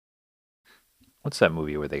What's that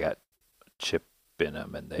movie where they got chip in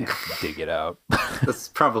them and they have to dig it out? That's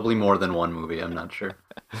probably more than one movie. I'm not sure.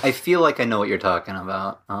 I feel like I know what you're talking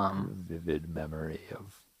about. Vivid memory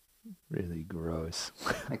of really gross.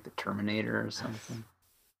 Like the Terminator or something.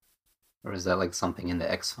 Or is that like something in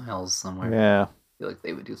the X-Files somewhere? Yeah. I feel like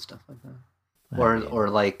they would do stuff like that. I mean, Or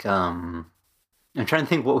like I'm trying to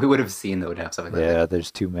think what we would have seen that would have something like yeah, there's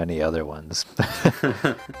too many other ones.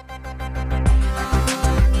 that.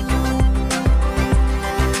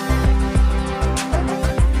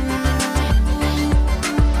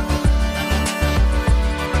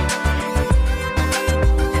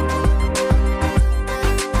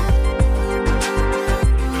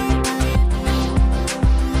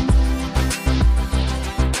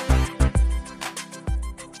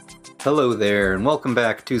 Hello there, and welcome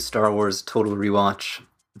back to Star Wars Total Rewatch,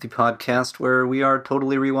 the podcast where we are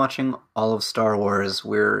totally rewatching all of Star Wars.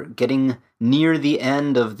 We're getting near the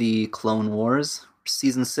end of the Clone Wars,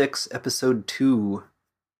 Season 6, Episode 2,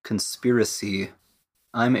 Conspiracy.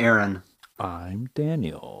 I'm Aaron. I'm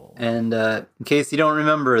Daniel. And in case you don't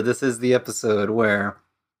remember, this is the episode where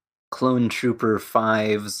Clone Trooper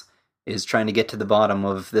Fives is trying to get to the bottom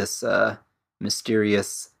of this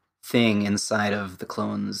mysterious thing inside of the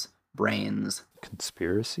clones' brains.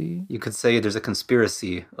 Conspiracy? You could say there's a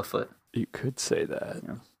conspiracy afoot. You could say that.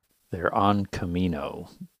 Yeah. They're on Camino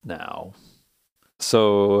now.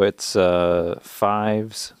 So it's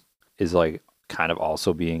Fives is like kind of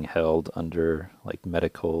also being held under like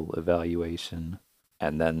medical evaluation.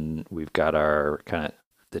 And then we've got our kind of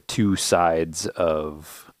the two sides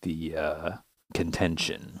of the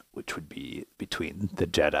contention, which would be between the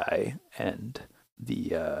Jedi and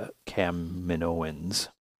the Kaminoans.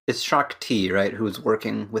 It's Shock T, right, who's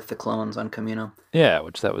working with the clones on Camino. Yeah,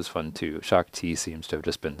 which that was fun too. Shock T seems to have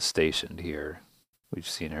just been stationed here. We've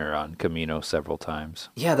seen her on Camino several times.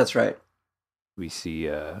 Yeah, that's right. We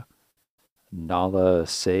see Nala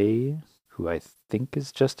Se, who I think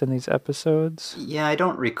is just in these episodes. Yeah, I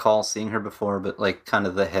don't recall seeing her before, but like kind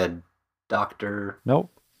of the head doctor. Nope.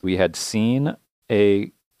 We had seen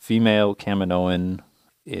a female Kaminoan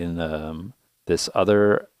in this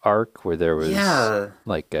other arc where there was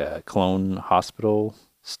like a clone hospital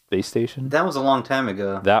space station. That was a long time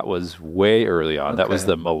ago. That was way early on. Okay. That was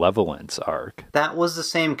the Malevolence arc. That was the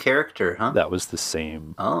same character, huh? That was the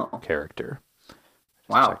same character.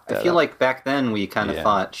 Wow. I feel like back then we kind of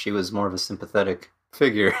thought she was more of a sympathetic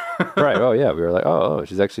figure. Right. Oh, yeah. We were like, oh,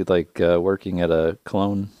 she's actually like working at a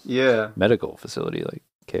clone medical facility, like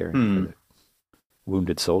caring for the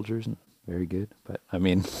wounded soldiers. And very good. But I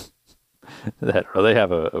mean, they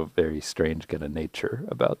have a very strange kind of nature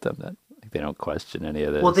about them that like, they don't question any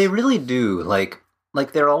of this. Well, they really do. Like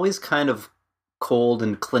they're always kind of cold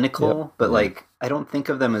and clinical, but like I don't think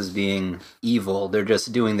of them as being evil. They're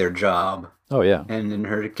just doing their job. Oh, yeah. And in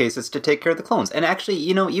her case, it's to take care of the clones. And actually,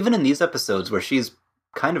 you know, even in these episodes where she's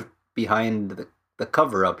kind of behind the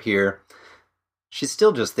cover up here, she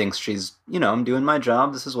still just thinks she's, you know, I'm doing my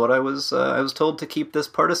job. This is what I was told to keep this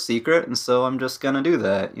part a secret, and so I'm just gonna do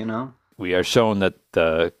that, you know? We are shown that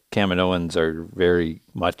the Kaminoans are very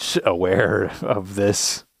much aware of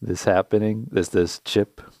this happening, this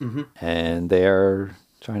chip, and they are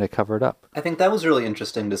trying to cover it up. I think that was really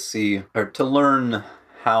interesting to see, or to learn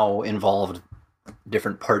how involved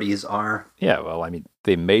different parties are. Yeah, well, I mean,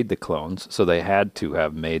 they made the clones, so they had to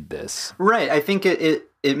have made this. Right, I think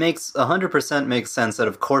it makes 100% makes sense that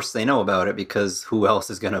of course they know about it, because who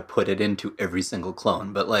else is going to put it into every single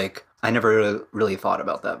clone? But like, I never really thought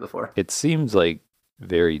about that before. It seems like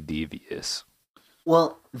very devious.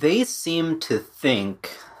 Well, they seem to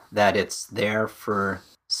think that it's there for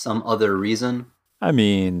some other reason. I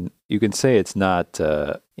mean, you can say it's not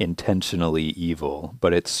intentionally evil,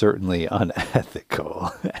 but it's certainly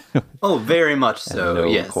unethical. Oh, very much so, no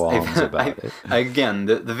yes. qualms about it. Again,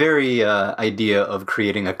 the very idea of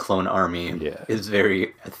creating a clone army is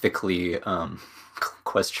very ethically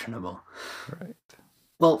questionable. Right.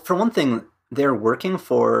 Well, for one thing, they're working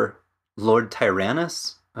for Lord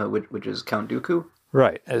Tyrannus, which is Count Dooku.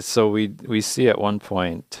 Right. So we see at one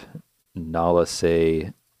point Nala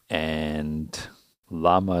Se and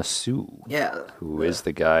Lama Su, who is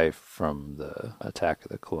the guy from the Attack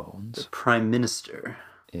of the Clones. The Prime Minister.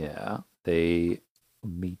 Yeah. They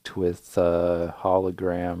meet with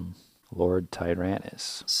hologram Lord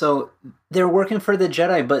Tyrannus. So they're working for the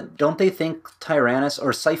Jedi, but don't they think Tyrannus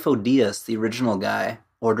or Sifo Dyas, the original guy,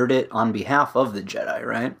 ordered it on behalf of the Jedi,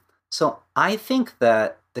 right? So I think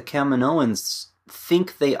that the Kaminoans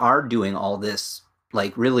think they are doing all this,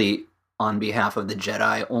 like, really on behalf of the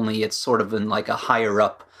Jedi, only it's sort of in like a higher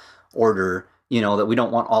up order, that we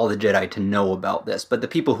don't want all the Jedi to know about this. But the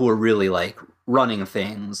people who are really like running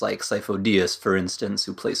things, like Sifo-Dyas, for instance,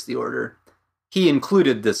 who placed the order, he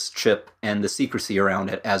included this chip and the secrecy around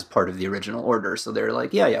it as part of the original order. So they're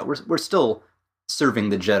like, yeah, we're still serving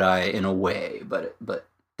the Jedi in a way, but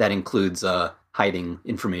that includes hiding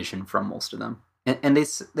information from most of them. And they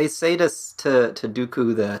say to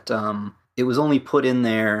Dooku that it was only put in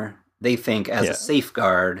there, they think, as a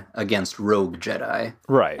safeguard against rogue Jedi.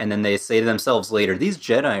 Right. And then they say to themselves later, these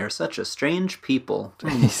Jedi are such a strange people.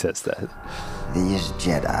 He says that. These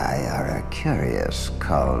Jedi are a curious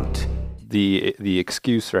cult. The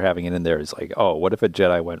excuse for having it in there is like, oh, what if a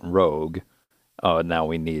Jedi went rogue? Oh, now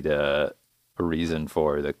we need a reason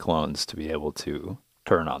for the clones to be able to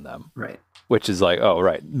turn on them. Right. Which is like, oh,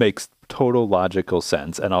 right. Makes total logical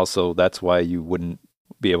sense. And also, that's why you wouldn't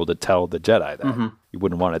be able to tell the Jedi that. Mm-hmm. You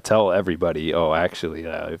wouldn't want to tell everybody, oh, actually,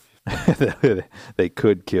 if they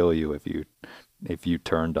could kill you if you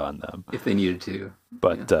turned on them. If they needed to.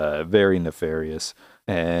 But very nefarious.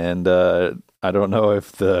 And I don't know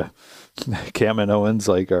if the Kaminoans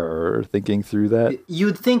are thinking through that.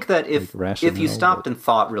 You'd think that if you stopped and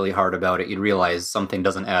thought really hard about it, you'd realize something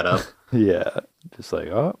doesn't add up. Yeah. Just like,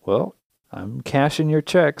 oh, well, I'm cashing your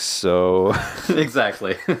checks, so...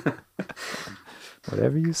 Exactly.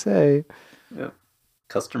 Whatever you say. Yeah.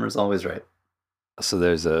 Customer's always right. So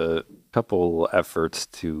there's a couple efforts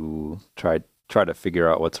to try to figure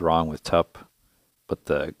out what's wrong with Tup, but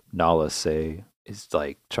the Nala say is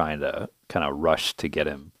like trying to kind of rush to get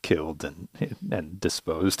him killed and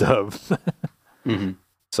disposed of. Mm-hmm.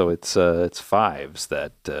 So it's Fives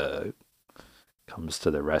that comes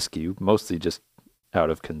to the rescue, mostly just out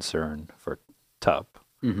of concern for Tup.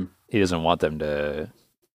 Mm-hmm. He doesn't want them to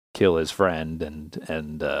kill his friend,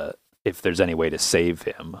 and if there's any way to save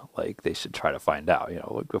him, like they should try to find out,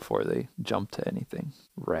 before they jump to anything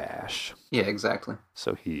rash. Yeah, exactly.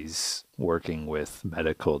 So he's working with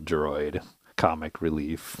medical droid, comic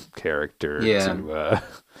relief character to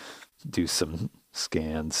do some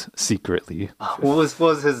scans secretly. What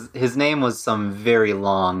was his name? Was some very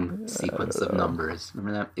long sequence of numbers.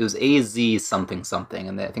 Remember that? It was AZ something something,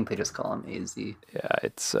 and I think they just call him AZ. Yeah,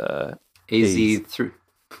 it's AZ3.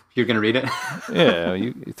 You're gonna read it? Yeah,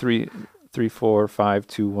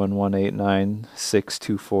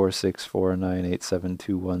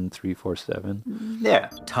 345211896246498721347. Yeah.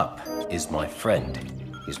 Tup is my friend.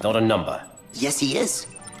 He's not a number. Yes, he is.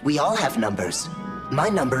 We all have numbers. My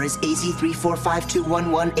number is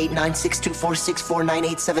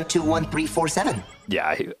AZ345211896246498721347.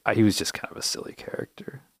 Yeah, he was just kind of a silly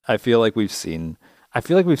character. I feel like we've seen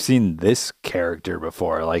this character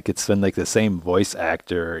before. Like it's been like the same voice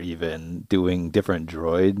actor even doing different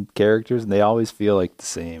droid characters, and they always feel like the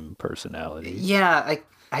same personality. Yeah,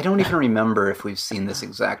 I don't even remember if we've seen this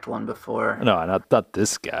exact one before. No, not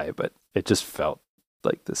this guy, but it just felt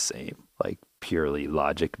like the same, like purely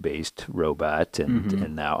logic-based robot,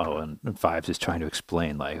 and now and Fives is trying to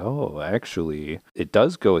explain like, oh, actually, it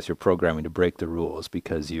does go with your programming to break the rules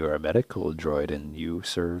because you are a medical droid and you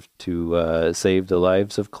serve to save the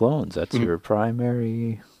lives of clones. That's your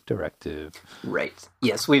primary directive. Right.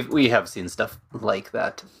 Yes, we have seen stuff like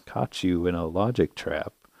that. Caught you in a logic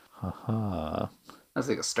trap. Haha. That's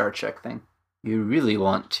like a Star Trek thing. You really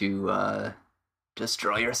want to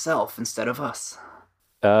destroy yourself instead of us.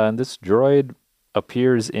 And this droid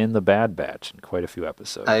appears in the Bad Batch in quite a few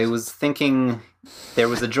episodes. I was thinking there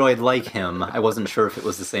was a droid like him. I wasn't sure if it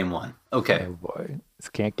was the same one. Okay. Oh boy, this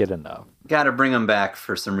can't get enough. Gotta bring him back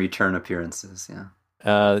for some return appearances, yeah.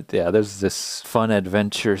 There's this fun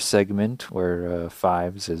adventure segment where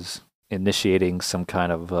Fives is initiating some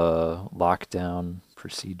kind of lockdown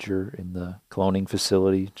procedure in the cloning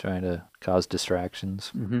facility, trying to cause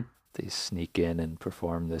distractions. Mm-hmm. They sneak in and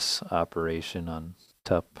perform this operation on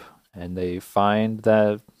Tup, and they find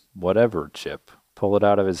that whatever chip, pull it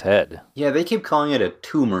out of his head. Yeah, they keep calling it a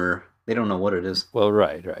tumor. They don't know what it is. Well,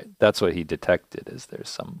 right. That's what he detected, is there's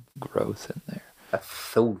some growth in there. A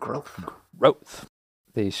full growth? Growth.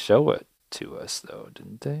 They show it to us, though,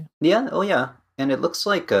 didn't they? Yeah, oh yeah. And it looks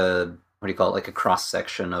like a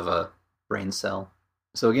cross-section of a brain cell.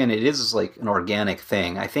 So again, it is like an organic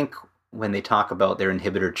thing. I think when they talk about their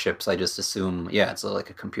inhibitor chips, I just assume, it's like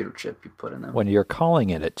a computer chip you put in them. When you're calling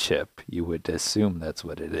it a chip, you would assume that's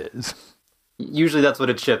what it is. Usually that's what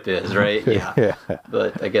a chip is, right? Yeah.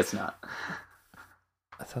 But I guess not.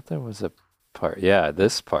 I thought there was a part. Yeah,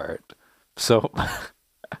 this part. So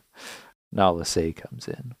Nala Se comes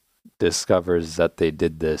in, discovers that they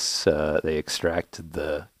did this, they extracted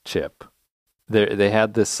the chip. They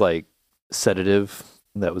had this like sedative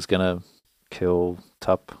that was going to kill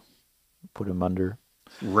Tup, put him under.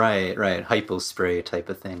 Right, right. Hypospray type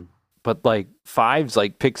of thing. But like Fives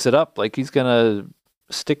like picks it up like he's gonna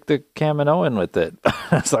stick the Kaminoan with it.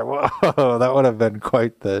 It's like, whoa, that would have been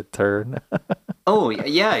quite the turn. Oh,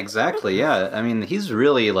 yeah, exactly. Yeah. I mean, he's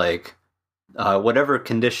really like whatever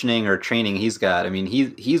conditioning or training he's got. I mean,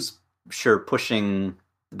 he's sure pushing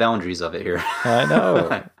the boundaries of it here. I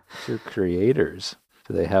know. Your creators.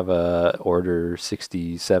 Do they have a Order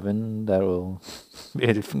 67 that will,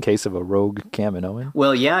 in case of a rogue Kaminoan?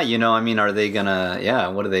 Well, yeah, I mean, are they gonna? Yeah,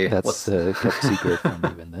 what are they? That's kept secret from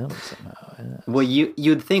even them somehow. Yeah. Well,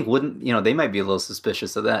 you'd think, wouldn't they might be a little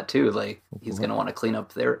suspicious of that too. Like he's gonna want to clean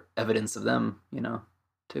up their evidence of them,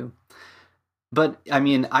 too. But I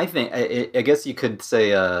mean, I guess you could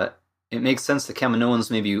say it makes sense the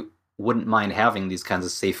Kaminoans maybe wouldn't mind having these kinds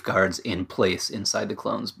of safeguards in place inside the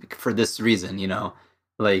clones for this reason.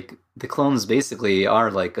 Like the clones basically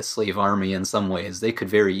are like a slave army in some ways. They could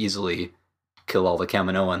very easily kill all the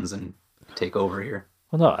Kaminoans and take over here.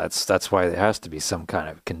 Well, no, that's why there has to be some kind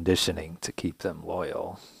of conditioning to keep them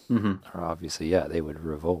loyal. Mm-hmm. Or obviously, yeah, they would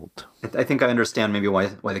revolt. I think I understand maybe why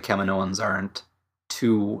the Kaminoans aren't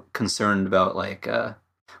too concerned about like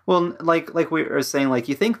like we were saying, like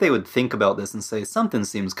you think they would think about this and say something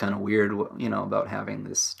seems kind of weird, about having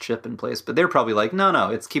this chip in place, but they're probably like, no,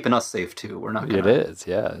 it's keeping us safe too. We're not gonna it's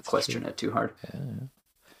question it too hard.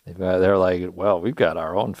 Yeah. They're like, well, we've got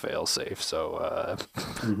our own fail-safe, so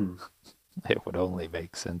Mm-hmm. it would only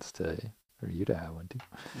make sense for you to have one too.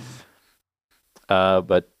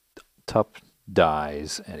 But Tup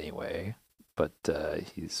dies anyway, but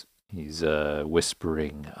he's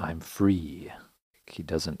whispering, "I'm free." He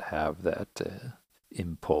doesn't have that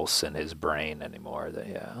impulse in his brain anymore.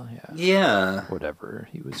 Yeah. Whatever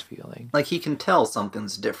he was feeling, Like he can tell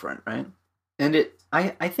something's different, right? And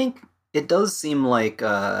I think it does seem like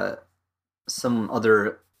some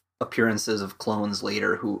other appearances of clones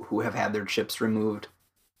later who have had their chips removed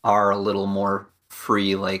are a little more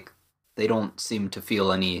free. Like they don't seem to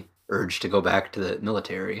feel any urge to go back to the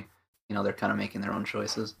military. They're kind of making their own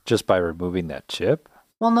choices just by removing that chip.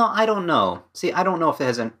 Well, no, I don't know. See, I don't know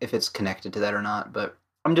if it's connected to that or not. But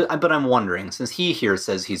I'm wondering, since he here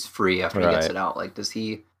says he's free after he gets it out. Like, does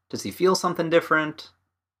he feel something different?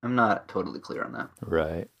 I'm not totally clear on that.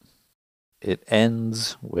 Right. It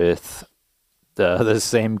ends with the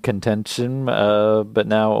same contention, but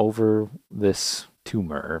now over this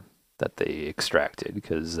tumor that they extracted,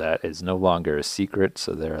 because that is no longer a secret.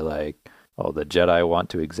 So they're like, oh, the Jedi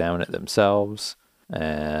want to examine it themselves,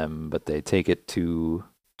 but they take it to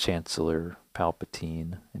Chancellor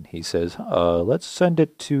Palpatine, and he says, let's send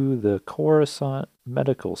it to the Coruscant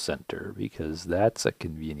Medical Center, because that's a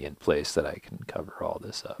convenient place that I can cover all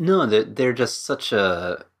this up. No, they're just such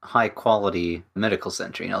a high-quality medical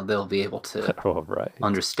center. They'll be able to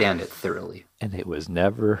understand it thoroughly. And it was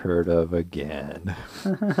never heard of again.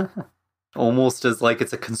 Almost as like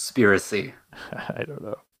it's a conspiracy. I don't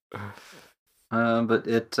know. But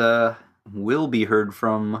it will be heard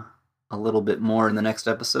from a little bit more in the next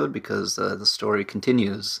episode, because the story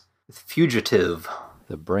continues with Fugitive.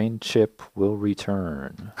 The brain chip will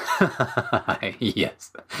return.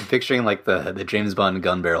 Yes. I'm picturing like the James Bond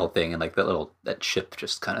gun barrel thing, and like that chip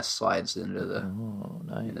just kind of slides into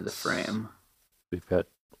the frame. We've got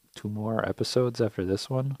 2 more episodes after this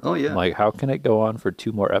one. Oh yeah. I'm like, how can it go on for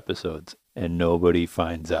 2 more episodes and nobody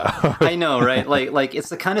finds out? I know, right? Like it's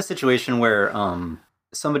the kind of situation where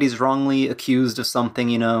somebody's wrongly accused of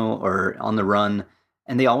something, or on the run,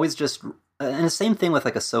 and they always just, and the same thing with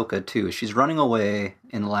like Ahsoka too. She's running away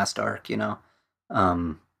in the last arc, and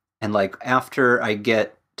like after I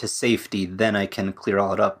get to safety, then I can clear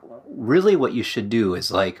all it up. Really what you should do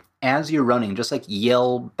is like, as you're running, just like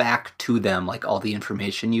yell back to them like all the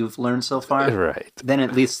information you've learned so far. Right. Then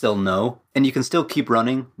at least they'll know, and you can still keep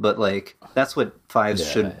running, but like that's what Fives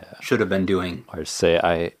should have been doing. Or say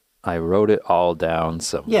I wrote it all down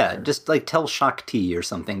somewhere. Yeah, just like tell Shakti or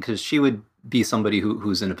something, because she would be somebody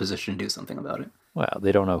who's in a position to do something about it. Well,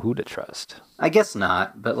 they don't know who to trust. I guess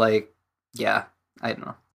not, but like, yeah, I don't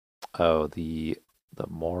know. Oh, the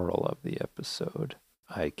moral of the episode.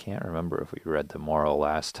 I can't remember if we read the moral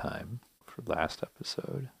last time for last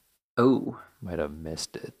episode. Oh. Might have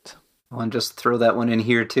missed it. I want to just throw that one in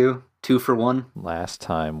here too. 2 for 1. Last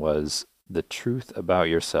time was, the truth about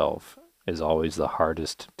yourself is always the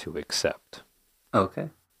hardest to accept. Okay.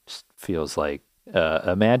 Just feels like,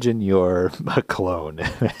 imagine you're a clone in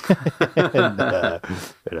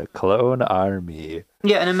a clone army.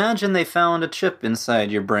 Yeah, and imagine they found a chip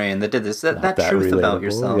inside your brain that did this. That truth about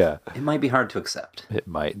yourself. Yeah. It might be hard to accept. It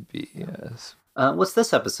might be, yes. What's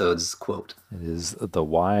this episode's quote? It is the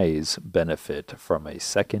wise benefit from a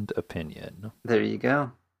second opinion. There you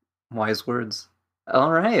go. Wise words.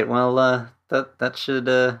 All right. Well, that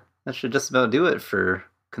should just about do it for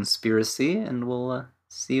conspiracy, and we'll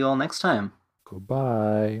see you all next time.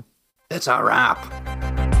 Goodbye. It's a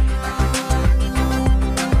wrap.